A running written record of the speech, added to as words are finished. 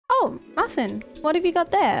Oh, Muffin, what have you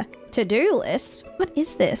got there? To-do list? What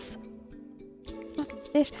is this?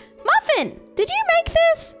 Muffin, did you make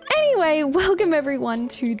this? Anyway, welcome everyone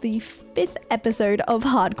to the 5th episode of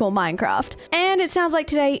Hardcore Minecraft. And it sounds like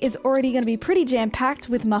today is already going to be pretty jam-packed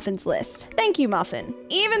with Muffin's list. Thank you, Muffin.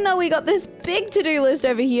 Even though we got this big to-do list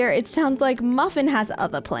over here, it sounds like Muffin has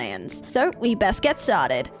other plans. So we best get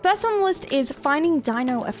started. First on the list is finding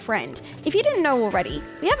Dino a friend. If you didn't know already,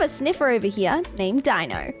 we have a sniffer over here named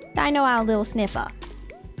Dino. Dino, our little sniffer.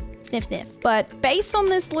 Sniff, sniff. But based on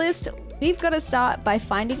this list, we've got to start by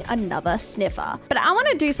finding another sniffer. But I want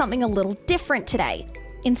to do something a little different today.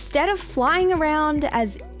 Instead of flying around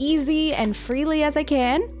as easy and freely as I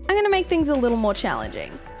can, I'm going to make things a little more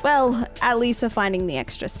challenging. Well, at least for finding the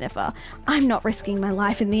extra sniffer. I'm not risking my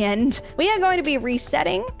life in the end. We are going to be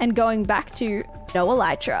resetting and going back to no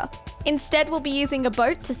elytra. Instead, we'll be using a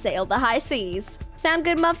boat to sail the high seas. Sound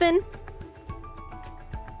good, Muffin?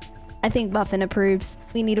 I think Muffin approves.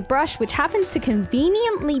 We need a brush, which happens to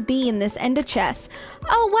conveniently be in this ender chest.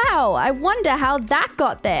 Oh wow, I wonder how that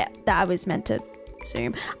got there. That was meant to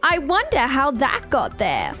zoom. I wonder how that got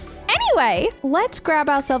there. Anyway, let's grab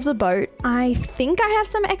ourselves a boat. I think I have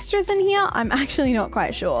some extras in here. I'm actually not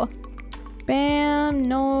quite sure. Bam,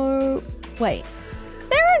 no, wait.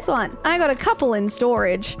 There is one. I got a couple in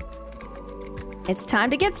storage. It's time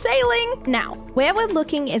to get sailing. Now, where we're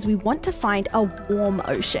looking is we want to find a warm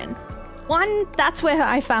ocean. 1, that's where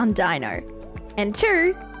I found Dino. And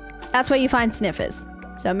 2, that's where you find sniffers.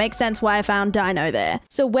 So it makes sense why I found Dino there.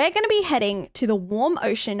 So we're going to be heading to the warm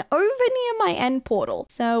ocean over near my end portal.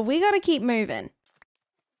 So we got to keep moving.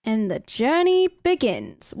 And the journey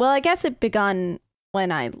begins. Well, I guess it begun when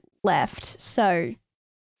I left. So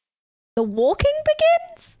the walking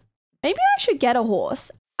begins? Maybe I should get a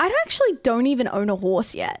horse. I actually don't even own a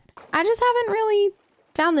horse yet. I just haven't really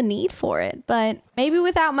found the need for it, but maybe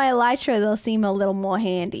without my elytra, they'll seem a little more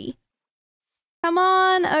handy. Come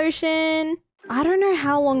on, ocean. I don't know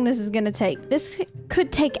how long this is going to take. This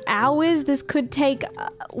could take hours. This could take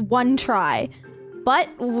one try, but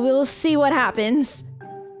we'll see what happens.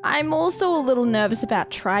 I'm also a little nervous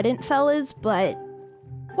about trident fellas, but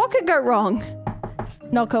what could go wrong?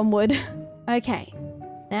 Knock on wood. Okay.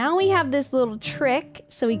 Now we have this little trick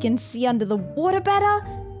so we can see under the water better.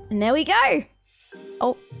 And there we go.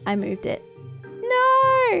 Oh, I moved it.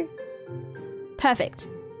 No! Perfect.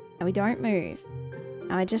 Now we don't move.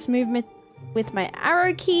 Now I just move with my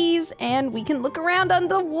arrow keys and we can look around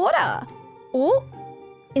underwater. Oh,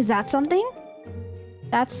 is that something?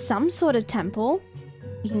 That's some sort of temple.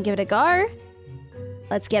 We can give it a go.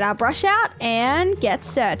 Let's get our brush out and get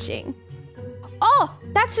searching. Oh,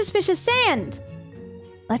 that's suspicious sand.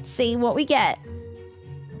 Let's see what we get.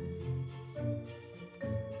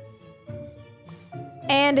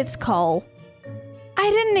 And it's coal. I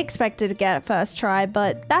didn't expect it to get it first try,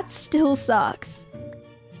 but that still sucks.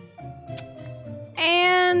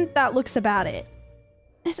 And that looks about it.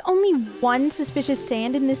 There's only one suspicious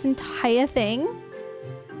sand in this entire thing.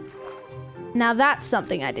 Now that's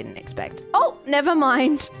something I didn't expect. Oh, never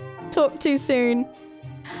mind. Talk too soon.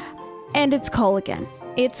 And it's coal again.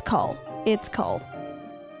 It's coal. It's coal.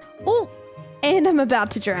 Oh, and I'm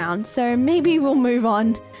about to drown, so maybe we'll move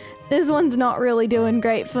on. This one's not really doing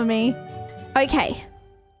great for me. Okay,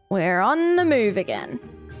 we're on the move again.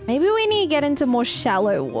 Maybe we need to get into more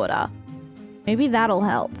shallow water. Maybe that'll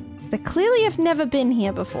help. They clearly have never been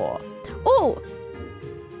here before. Oh,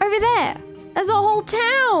 over there, there's a whole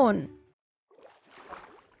town.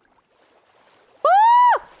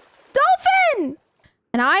 Oh, dolphin!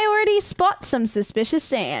 And I already spot some suspicious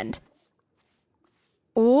sand.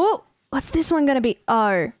 Oh, what's this one gonna be?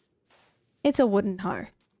 Oh, it's a wooden hoe.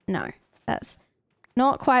 No, that's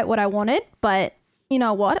not quite what I wanted, but you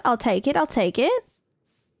know what? I'll take it. I'll take it.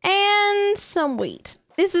 And some wheat.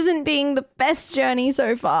 This isn't being the best journey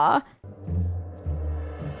so far.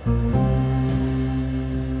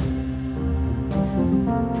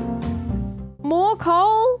 More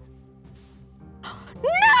coal?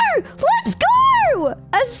 No! Let's go!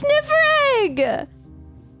 A sniffer egg!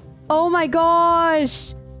 Oh my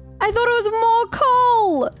gosh. I thought it was more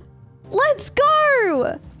coal. Let's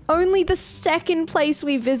go! Only the second place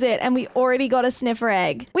we visit and we already got a sniffer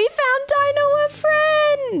egg. We found Dino a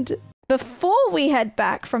friend! Before we head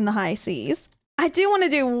back from the high seas, I do want to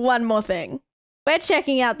do one more thing. We're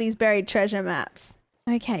checking out these buried treasure maps.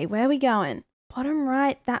 Okay, where are we going? Bottom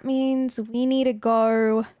right, that means we need to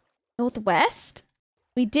go northwest.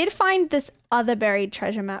 We did find this other buried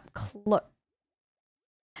treasure map. They're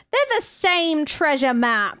the same treasure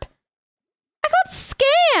map. I got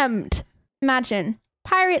scammed. Imagine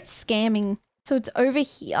pirates scamming. So it's over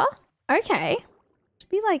here. Okay.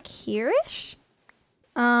 be like here-ish.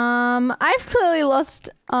 I've clearly lost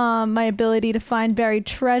my ability to find buried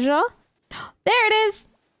treasure. There it is.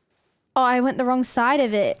 Oh, I went the wrong side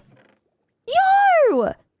of it.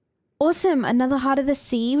 Yo! Awesome. Another heart of the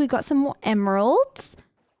sea. We got some more emeralds.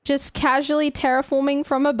 Just casually terraforming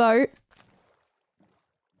from a boat.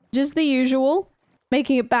 Just the usual.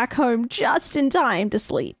 Making it back home just in time to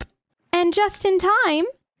sleep. And just in time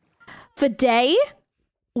for day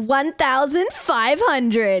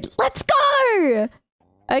 1500. Let's go!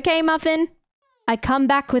 Okay, Muffin. I come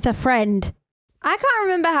back with a friend. I can't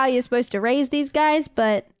remember how you're supposed to raise these guys,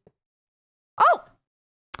 but... Oh!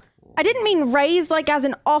 I didn't mean raise like as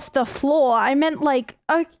in off the floor. I meant like...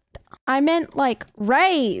 Oh, I meant like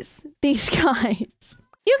raise these guys.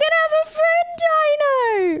 You can have a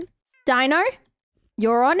friend, Dino! Dino,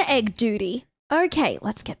 you're on egg duty. Okay,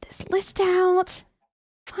 let's get this list out.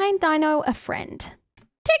 Find Dino a friend.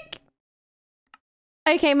 Tick!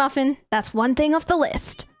 Okay, Muffin, that's one thing off the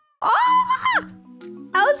list. Ah!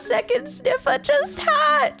 Our second sniffer just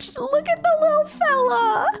hatched. Look at the little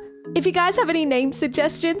fella. If you guys have any name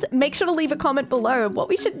suggestions, make sure to leave a comment below what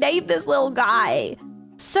we should name this little guy.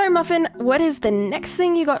 So, Muffin, what is the next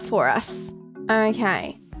thing you got for us?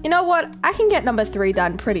 Okay. You know what? I can get number 3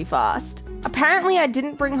 done pretty fast. Apparently, I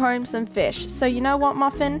didn't bring home some fish. So, you know what,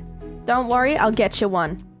 Muffin? Don't worry, I'll get you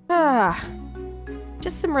one.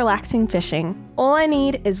 Just some relaxing fishing. All I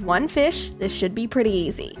need is 1 fish. This should be pretty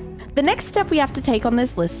easy. The next step we have to take on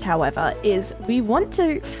this list, however, is we want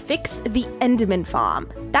to fix the Enderman farm.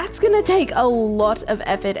 That's gonna take a lot of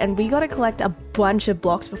effort and we gotta collect a bunch of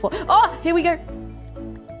blocks before... Oh, here we go.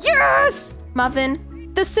 Yes! Muffin,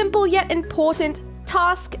 the simple yet important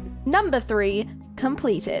task number 3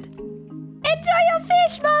 completed. Enjoy your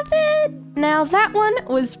fish, Muffin! Now that one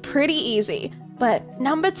was pretty easy, but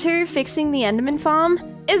number 2, fixing the Enderman farm,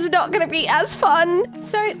 is not going to be as fun.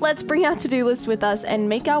 So let's bring our to-do list with us and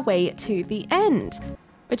make our way to the end.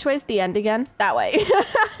 Which way's the end again? That way.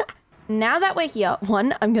 Now that we're here,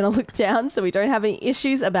 1, I'm going to look down so we don't have any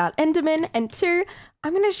issues about Enderman, and 2,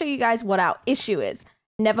 I'm going to show you guys what our issue is.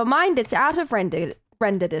 Never mind, it's out of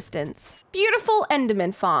render distance. Beautiful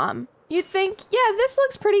Enderman farm. You'd think, yeah, this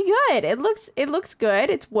looks pretty good. It looks good.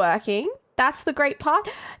 It's working. That's the great part.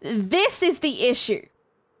 This is the issue.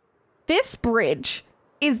 This bridge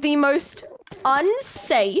is the most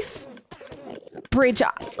unsafe bridge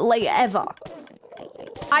like ever.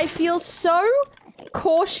 I feel so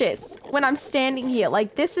cautious when I'm standing here.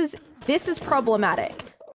 Like this is problematic.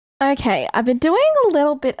 Okay, I've been doing a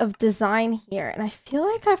little bit of design here and I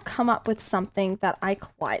feel like I've come up with something that I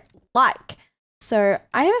quite like. So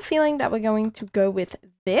I have a feeling that we're going to go with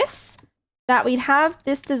this, that we'd have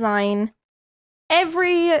this design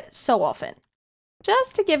every so often,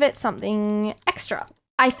 just to give it something extra.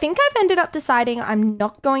 I think I've ended up deciding I'm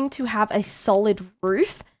not going to have a solid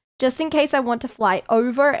roof, just in case I want to fly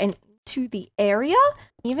over and into the area,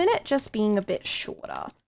 even it just being a bit shorter.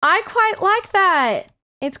 I quite like that.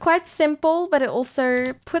 It's quite simple, but it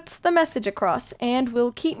also puts the message across and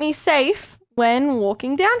will keep me safe when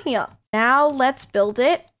walking down here. Now let's build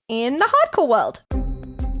it in the hardcore world.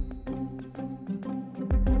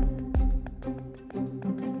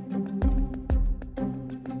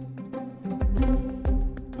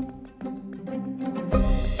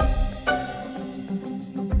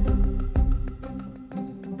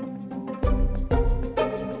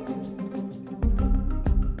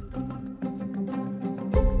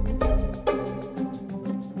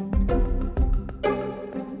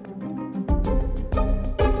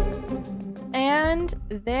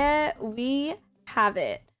 There we have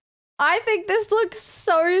it. I think this looks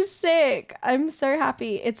so sick. I'm so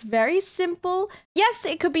happy. It's very simple. Yes,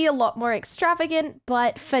 it could be a lot more extravagant,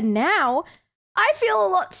 but for now, I feel a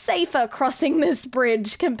lot safer crossing this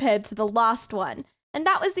bridge compared to the last one. And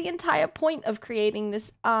that was the entire point of creating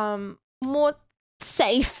this more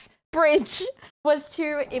safe bridge, was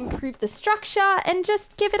to improve the structure and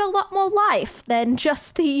just give it a lot more life than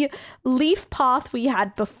just the leaf path we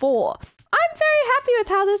had before. I'm very happy with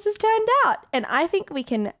how this has turned out, and I think we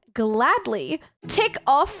can gladly tick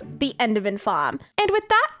off the Enderman farm. And with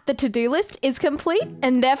that, the to-do list is complete,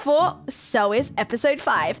 and therefore, so is episode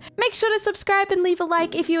 5. Make sure to subscribe and leave a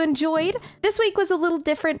like if you enjoyed. This week was a little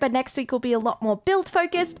different, but next week will be a lot more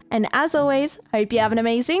build-focused. And as always, hope you have an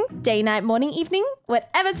amazing day, night, morning, evening,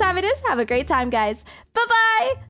 whatever time it is. Have a great time, guys. Bye-bye!